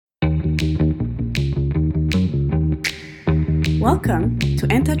Welcome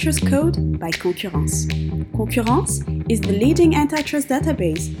to Antitrust Code by Concurrence. Concurrence is the leading antitrust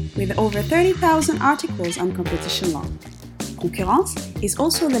database with over 30,000 articles on competition law. Concurrence is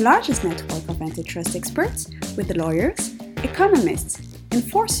also the largest network of antitrust experts with lawyers, economists,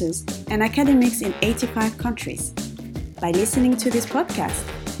 enforcers, and academics in 85 countries. By listening to this podcast,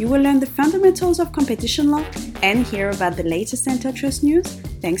 you will learn the fundamentals of competition law and hear about the latest antitrust news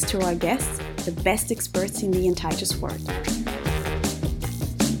thanks to our guests, the best experts in the antitrust world.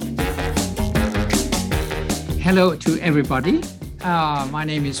 Hello to everybody. My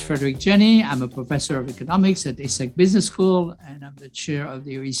name is Frederick Jenny. I'm a professor of economics at ESSEC Business School, and I'm the chair of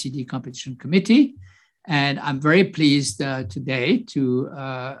the OECD Competition Committee. And I'm very pleased today to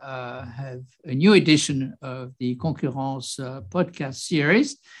have a new edition of the Concurence podcast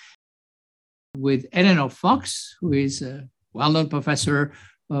series with Eleanor Fox, who is a well-known professor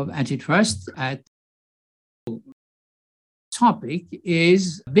of antitrust at topic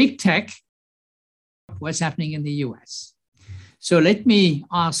is big tech, what's happening in the US. So let me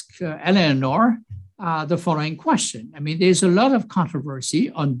ask Eleanor the following question. I mean, there's a lot of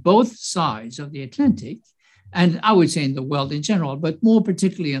controversy on both sides of the Atlantic, and I would say in the world in general, but more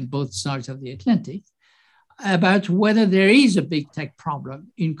particularly on both sides of the Atlantic, about whether there is a big tech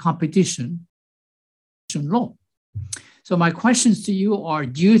problem in competition law. So my questions to you are,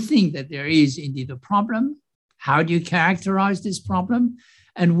 do you think that there is indeed a problem? How do you characterize this problem?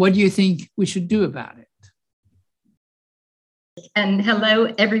 And what do you think we should do about it? And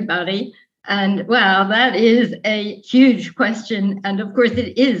hello, everybody. And wow, that is a huge question. And of course,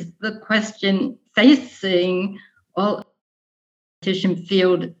 it is the question facing all the competition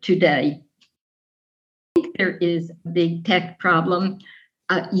field today. I think there is a big tech problem.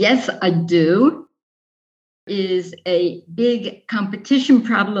 Yes, I do. Is a big competition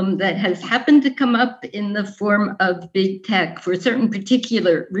problem that has happened to come up in the form of big tech for certain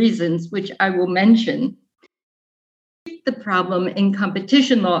particular reasons, which I will mention. The problem in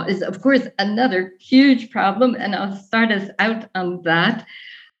competition law is, of course, another huge problem, and I'll start us out on that.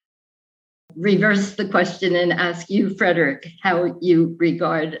 Reverse the question and ask you, Frederick, how you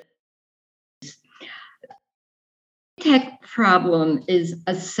regard tech problem is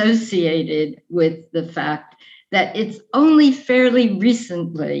associated with the fact that it's only fairly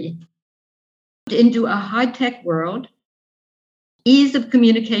recently into a high-tech world, ease of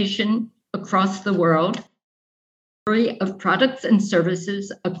communication across the world, of products and services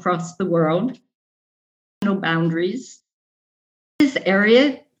across the world, no boundaries. This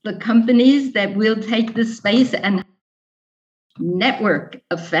area, the companies that will take this space and network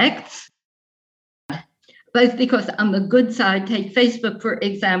effects, both because on the good side, take Facebook, for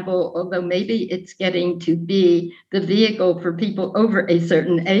example, although maybe it's getting to be the vehicle for people over a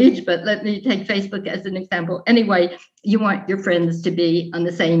certain age, but let me take Facebook as an example. Anyway, you want your friends to be on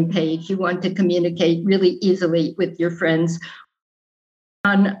the same page. You want to communicate really easily with your friends.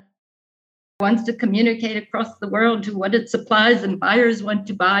 One wants to communicate across the world to what it supplies, and buyers want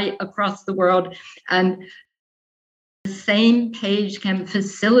to buy across the world. And the same page can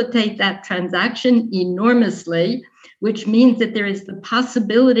facilitate that transaction enormously, which means that there is the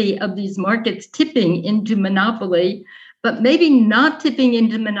possibility of these markets tipping into monopoly, but maybe not tipping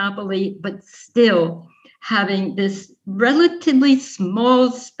into monopoly, but still having this relatively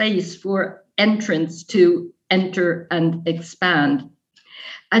small space for entrants to enter and expand.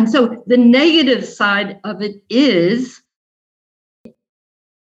 And so the negative side of it is,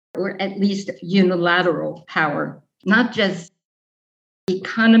 or at least unilateral power. Not just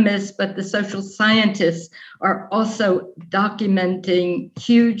economists, but the social scientists are also documenting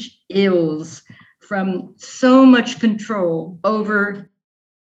huge ills from so much control over what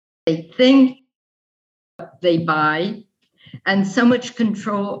they think, what they buy, and so much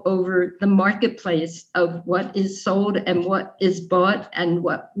control over the marketplace of what is sold and what is bought and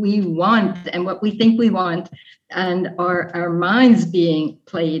what we want and what we think we want, and our minds being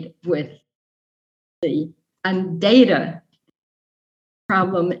played with. And data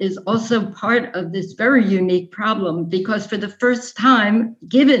problem is also part of this very unique problem, because for the first time,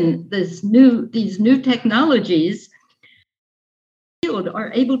 given these new technologies, field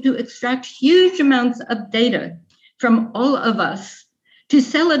are able to extract huge amounts of data from all of us to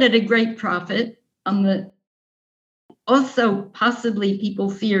sell it at a great profit. Also, possibly people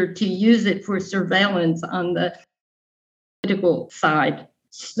fear to use it for surveillance on the political side.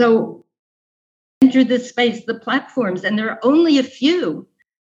 So enter this space, the platforms, and there are only a few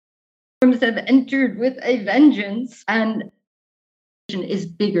platforms have entered with a vengeance, and is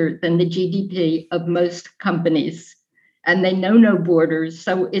bigger than the GDP of most companies, and they know no borders,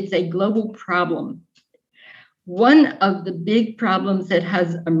 so it's a global problem. One of the big problems that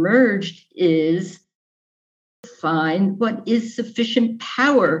has emerged is find what is sufficient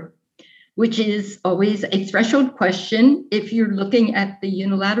power, which is always a threshold question if you're looking at the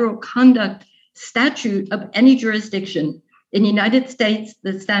unilateral conduct statute of any jurisdiction. In the United States,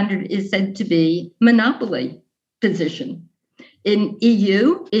 the standard is said to be monopoly position. In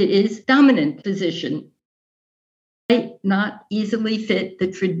EU, it is dominant position. Might not easily fit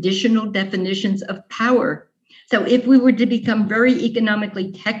the traditional definitions of power. So if we were to become very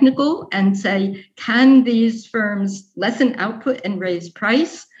economically technical and say, can these firms lessen output and raise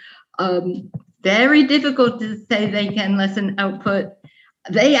price? Very difficult to say they can lessen output.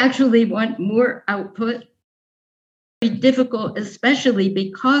 They actually want more output. Very difficult, especially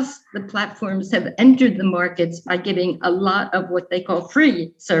because the platforms have entered the markets by giving a lot of what they call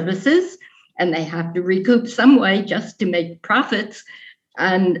free services, and they have to recoup some way just to make profits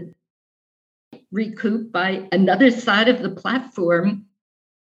and recoup by another side of the platform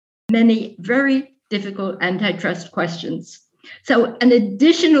many very difficult antitrust questions. So an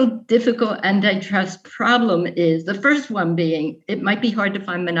additional difficult antitrust problem is the first one being it might be hard to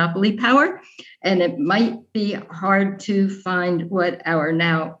find monopoly power, and it might be hard to find what our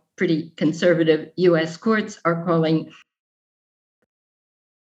now pretty conservative US courts are calling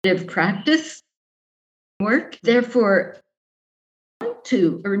practice work. Therefore, want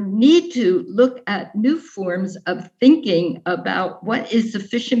to or need to look at new forms of thinking about what is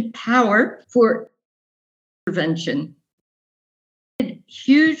sufficient power for intervention.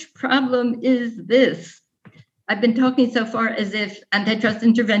 Huge problem is this. I've been talking so far as if antitrust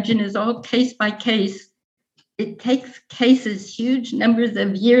intervention is all case by case. It takes cases huge numbers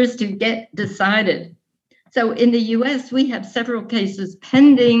of years to get decided. So in the US, we have several cases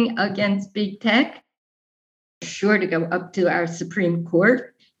pending against big tech, sure to go up to our Supreme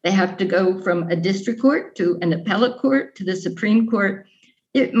Court. They have to go from a district court to an appellate court to the Supreme Court.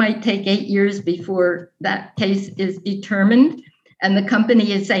 It might take 8 years before that case is determined. And the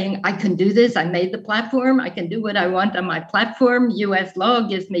company is saying, I can do this. I made the platform. I can do what I want on my platform. US law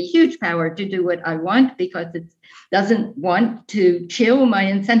gives me huge power to do what I want because it doesn't want to chill my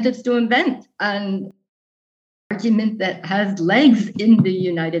incentives to invent. An argument that has legs in the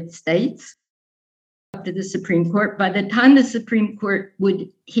United States up to the Supreme Court. By the time the Supreme Court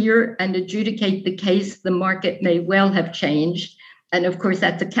would hear and adjudicate the case, the market may well have changed. And of course,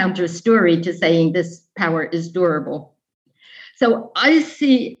 that's a counter story to saying this power is durable. So I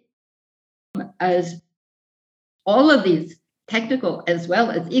see as all of these technical as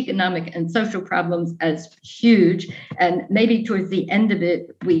well as economic and social problems as huge. And maybe towards the end of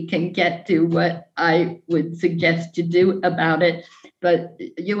it, we can get to what I would suggest to do about it. But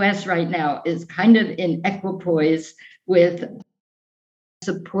US right now is kind of in equipoise with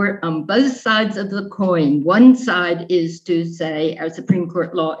support on both sides of the coin. One side is to say our Supreme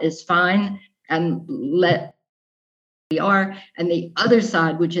Court law is fine and let we are, and the other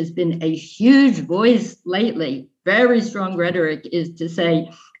side, which has been a huge voice lately, very strong rhetoric, is to say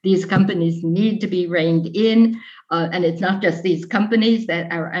these companies need to be reined in. And it's not just these companies,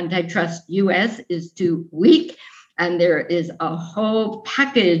 that our antitrust US is too weak. And there is a whole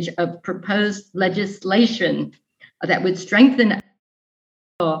package of proposed legislation that would strengthen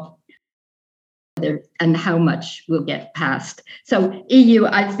law and how much will get passed. So EU,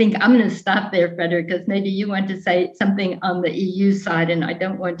 I think I'm going to stop there, Frederick, because maybe you want to say something on the EU side, and I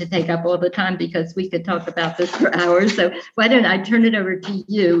don't want to take up all the time because we could talk about this for hours. So why don't I turn it over to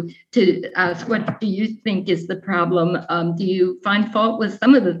you to ask, what do you think is the problem? Do you find fault with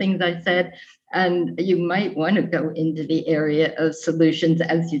some of the things I said? And you might want to go into the area of solutions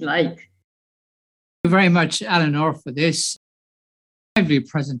as you like. Thank you very much, Eleanor, for this lively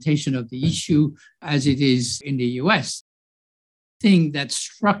presentation of the issue as it is in the US. The thing that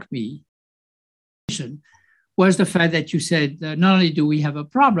struck me was the fact that you said not only do we have a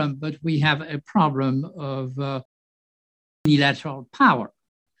problem, but we have a problem of unilateral power.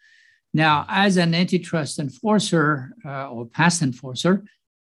 Now, as an antitrust enforcer or past enforcer,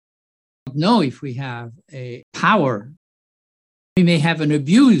 I don't know if we have a power. We may have an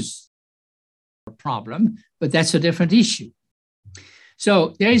abuse problem, but that's a different issue.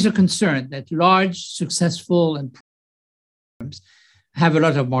 So there is a concern that large, successful and firms have a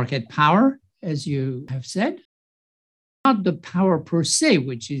lot of market power, as you have said. Not the power per se,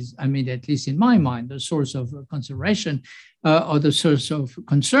 which is, I mean, at least in my mind, the source of consideration or the source of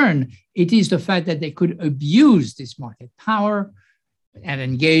concern. It is the fact that they could abuse this market power and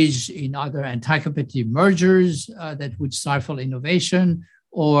engage in other anti-competitive mergers that would stifle innovation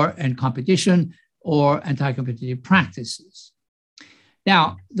and competition or anti-competitive practices.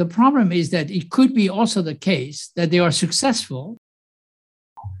 Now, the problem is that it could be also the case that they are successful,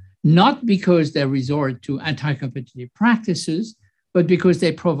 not because they resort to anti-competitive practices, but because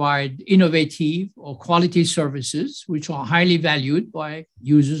they provide innovative or quality services which are highly valued by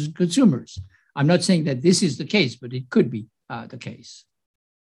users and consumers. I'm not saying that this is the case, but it could be the case.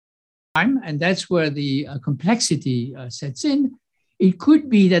 And that's where the complexity sets in. It could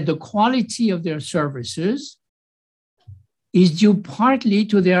be that the quality of their services is due partly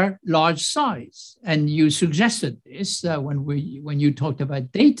to their large size. And you suggested this when you talked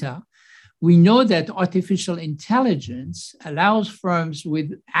about data. We know that artificial intelligence allows firms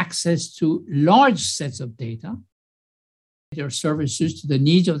with access to large sets of data, their services to the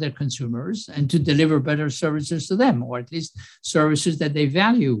needs of their consumers, and to deliver better services to them, or at least services that they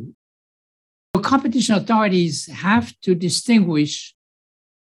value. So competition authorities have to distinguish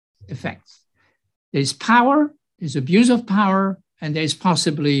effects. There's power, there's abuse of power, and there's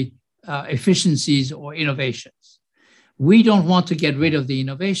possibly efficiencies or innovations. We don't want to get rid of the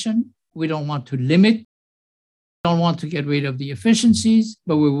innovation. We don't want to limit. We don't want to get rid of the efficiencies,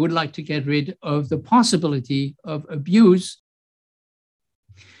 but we would like to get rid of the possibility of abuse.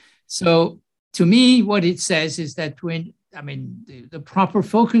 So to me, what it says is that the proper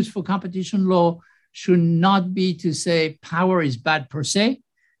focus for competition law should not be to say power is bad per se,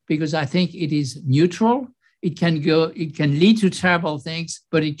 because I think it is neutral. It can lead to terrible things,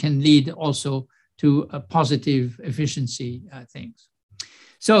 but it can lead also to a positive efficiency things.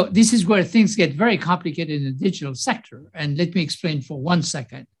 So this is where things get very complicated in the digital sector. And let me explain for 1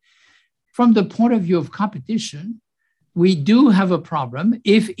 second. From the point of view of competition, we do have a problem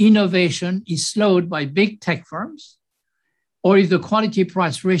if innovation is slowed by big tech firms, or if the quality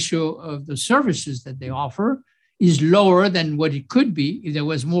price ratio of the services that they offer is lower than what it could be if there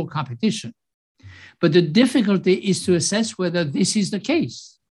was more competition. But the difficulty is to assess whether this is the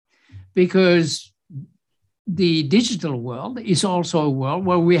case, because the digital world is also a world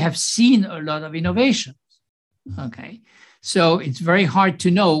where we have seen a lot of innovations. Okay, so it's very hard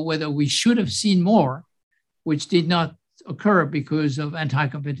to know whether we should have seen more, which did not occur because of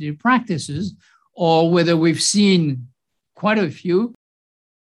anti-competitive practices, or whether we've seen quite a few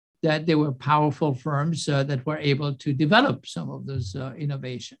that there were powerful firms that were able to develop some of those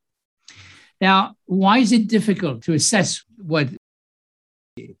innovations. Now, why is it difficult to assess what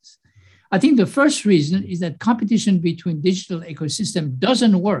it is? I think the first reason is that competition between digital ecosystem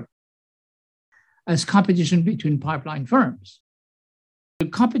doesn't work as competition between pipeline firms. The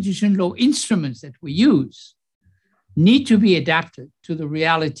competition law instruments that we use need to be adapted to the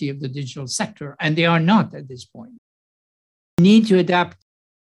reality of the digital sector, and they are not at this point. We need to adapt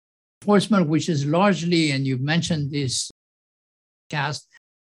enforcement, which is largely, and you've mentioned this,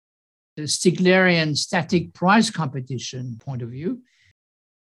 the Stiglerian static price competition point of view,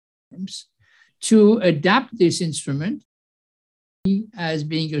 to adapt this instrument as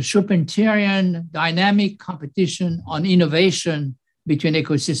being a Schumpeterian dynamic competition on innovation between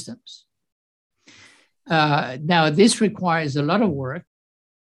ecosystems. Now, this requires a lot of work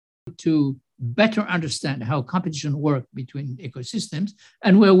to better understand how competition works between ecosystems,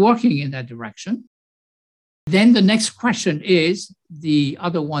 and we're working in that direction. Then the next question is the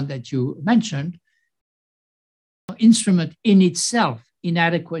other one that you mentioned, instrument in itself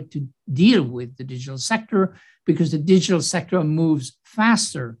inadequate to deal with the digital sector, because the digital sector moves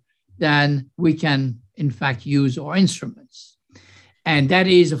faster than we can, in fact, use our instruments. And that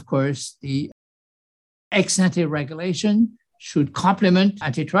is, of course, the ex-ante regulation should complement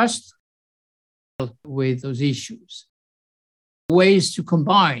antitrust with those issues. Ways to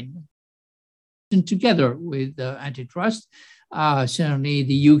combine together with antitrust. Certainly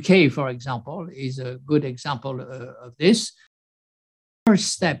the UK, for example, is a good example of this. First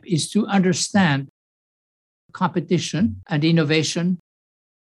step is to understand competition and innovation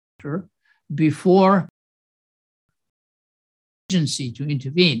before agency to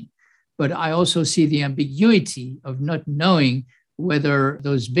intervene. But I also see the ambiguity of not knowing whether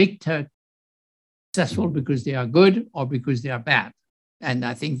those big tech are successful because they are good or because they are bad. And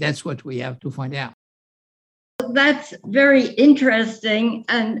I think that's what we have to find out. That's very interesting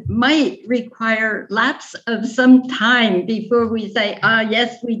and might require lapse of some time before we say,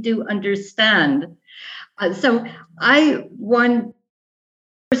 yes, we do understand. So I want,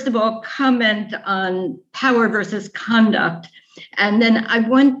 first of all, comment on power versus conduct. And then I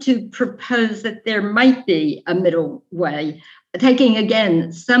want to propose that there might be a middle way, taking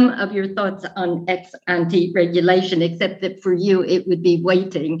again some of your thoughts on ex-ante regulation, except that for you it would be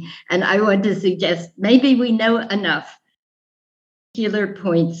waiting. And I want to suggest maybe we know enough particular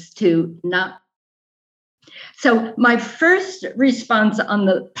points to not. So my first response on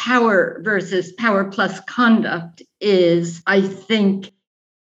the power versus power plus conduct is, I think,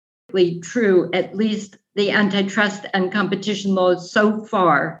 true, at least the antitrust and competition laws so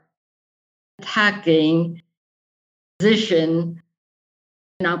far attacking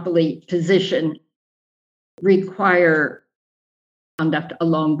monopoly position require conduct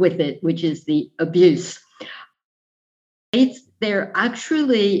along with it, which is the abuse. There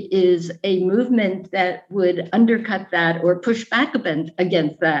actually is a movement that would undercut that or push back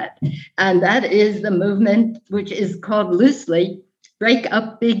against that. And that is the movement, which is called loosely Break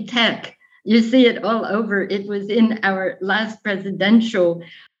Up Big Tech. You see it all over. It was in our last presidential,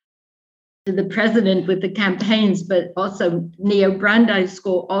 the president with the campaigns, but also Neo Brandeis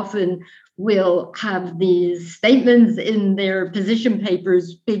School often will have these statements in their position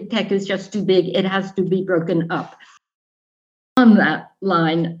papers. Big tech is just too big. It has to be broken up. On that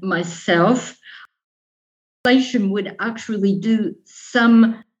line myself, legislation would actually do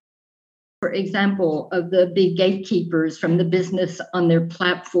some, for example, of the big gatekeepers from the business on their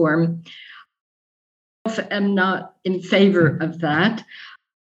platform. I am not in favor of that.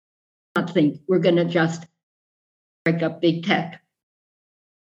 I don't think we're going to just break up big tech.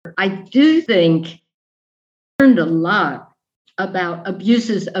 I do think I learned a lot about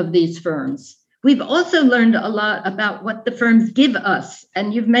abuses of these firms. We've also learned a lot about what the firms give us.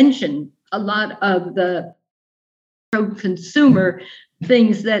 And you've mentioned a lot of the pro-consumer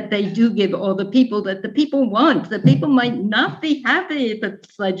things that they do give all the people that the people want. The people might not be happy if a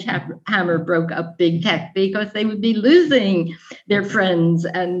sledgehammer broke up big tech because they would be losing their friends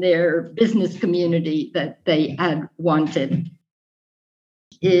and their business community that they had wanted.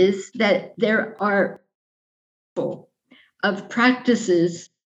 Is that there are of practices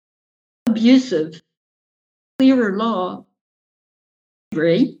abusive, clearer law.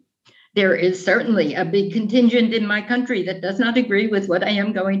 There is certainly a big contingent in my country that does not agree with what I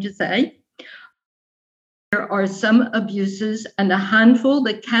am going to say. There are some abuses and a handful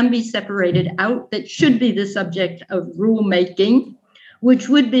that can be separated out that should be the subject of rulemaking, which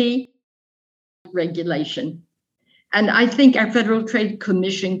would be regulation. And I think our Federal Trade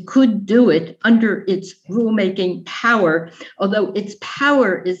Commission could do it under its rulemaking power, although its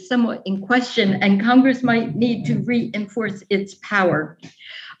power is somewhat in question and Congress might need to reinforce its power.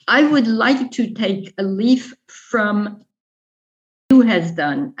 I would like to take a leaf from what the EU has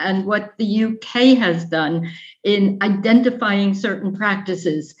done and what the UK has done in identifying certain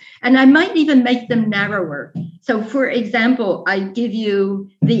practices. And I might even make them narrower. So for example, I give you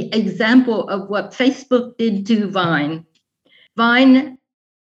the example of what Facebook did to Vine. Vine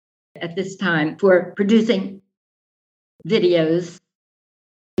at this time for producing videos,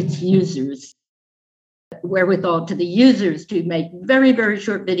 its users, wherewithal to the users to make very, very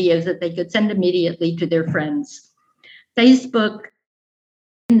short videos that they could send immediately to their friends. Facebook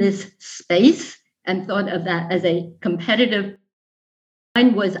in this space and thought of that as a competitive.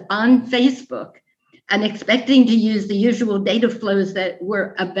 Vine was on Facebook and expecting to use the usual data flows that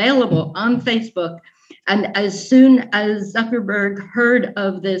were available on Facebook. And as soon as Zuckerberg heard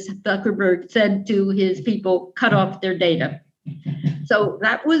of this, Zuckerberg said to his people, cut off their data. So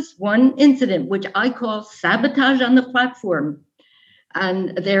that was one incident, which I call sabotage on the platform.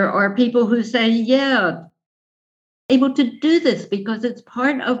 And there are people who say, yeah, able to do this because it's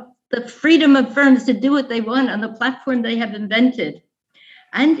part of the freedom of firms to do what they want on the platform they have invented.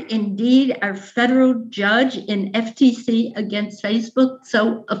 And indeed, our federal judge in FTC against Facebook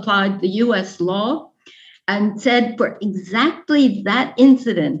so applied the US law and said for exactly that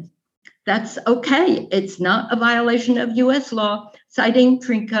incident, that's okay. It's not a violation of US law, citing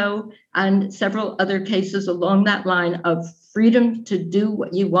Trinco and several other cases along that line of freedom to do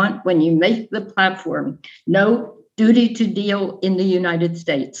what you want when you make the platform. No duty to deal in the United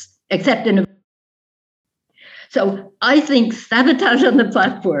States, except in a. So I think sabotage on the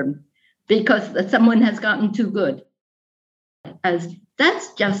platform because someone has gotten too good, as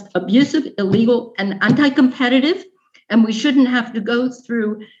that's just abusive, illegal, and anti-competitive. And we shouldn't have to go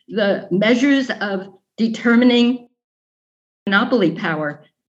through the measures of determining monopoly power.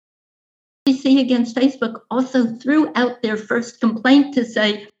 FTC against Facebook also threw out their first complaint to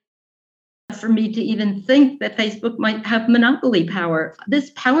say, for me to even think that Facebook might have monopoly power.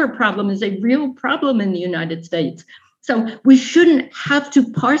 This power problem is a real problem in the United States. So we shouldn't have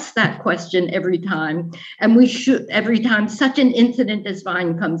to parse that question every time. And we should, every time such an incident as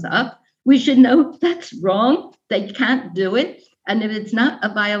Vine comes up, we should know that's wrong. They can't do it. And if it's not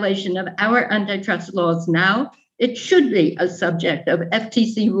a violation of our antitrust laws now, it should be a subject of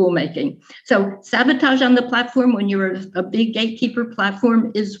FTC rulemaking. So sabotage on the platform when you're a big gatekeeper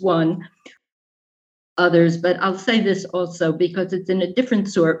platform is one. others, but I'll say this also because it's in a different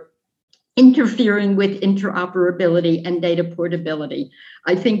sort, interfering with interoperability and data portability.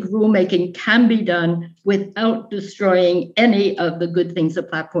 I think rulemaking can be done without destroying any of the good things that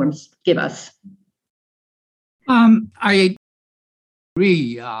platforms give us. I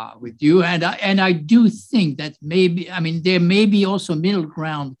agree with you, and I do think that there may be also middle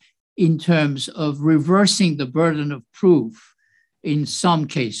ground in terms of reversing the burden of proof in some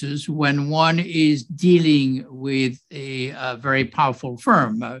cases when one is dealing with a very powerful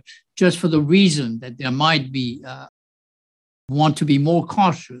firm, just for the reason that there might be want to be more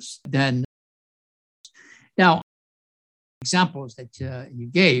cautious than. Now, examples that you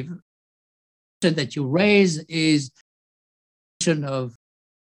gave, that you raise is of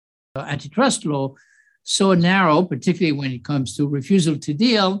antitrust law so narrow, particularly when it comes to refusal to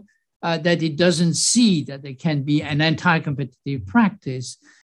deal, that it doesn't see that there can be an anti-competitive practice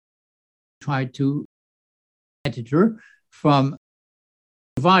try to competitor from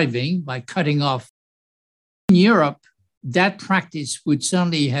surviving by cutting off. In Europe, that practice would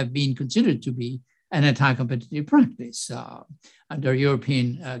certainly have been considered to be an anti-competitive practice under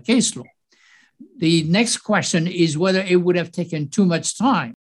European case law. The next question is whether it would have taken too much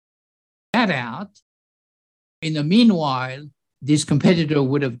time to get out. In the meanwhile, this competitor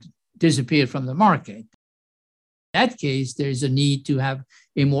would have disappeared from the market. In that case, there is a need to have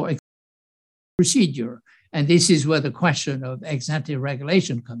a more procedure. And this is where the question of ex-ante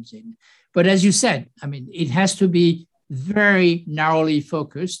regulation comes in. But as you said, it has to be very narrowly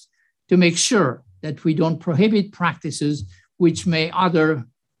focused to make sure that we don't prohibit practices which may either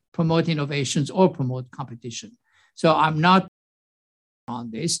promote innovations or promote competition. So I'm not on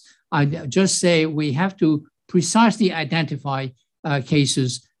this. I just say we have to precisely identify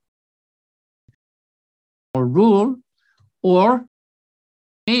cases or rule or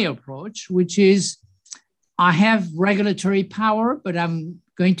a approach, which is I have regulatory power, but I'm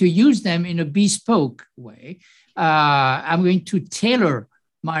going to use them in a bespoke way. I'm going to tailor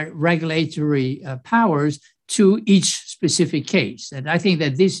my regulatory powers to each specific case. And I think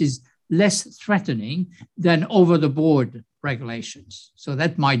that this is less threatening than over-the-board regulations. So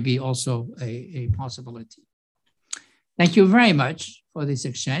that might be also a possibility. Thank you very much for this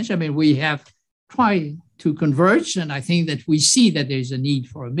exchange. We have tried to converge, and I think that we see that there's a need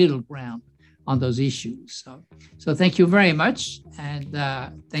for a middle ground on those issues. So thank you very much, and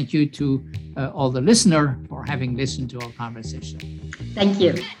thank you to all the listeners for having listened to our conversation. Thank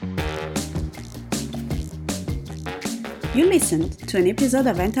you. You listened to an episode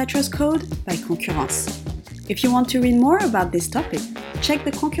of Antitrust Code by Concurrence. If you want to read more about this topic, check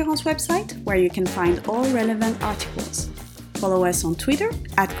the Concurrence website where you can find all relevant articles. Follow us on Twitter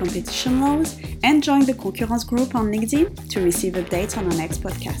 @CompetitionLaws and join the Concurrence group on LinkedIn to receive updates on our next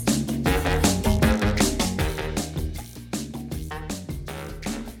podcast.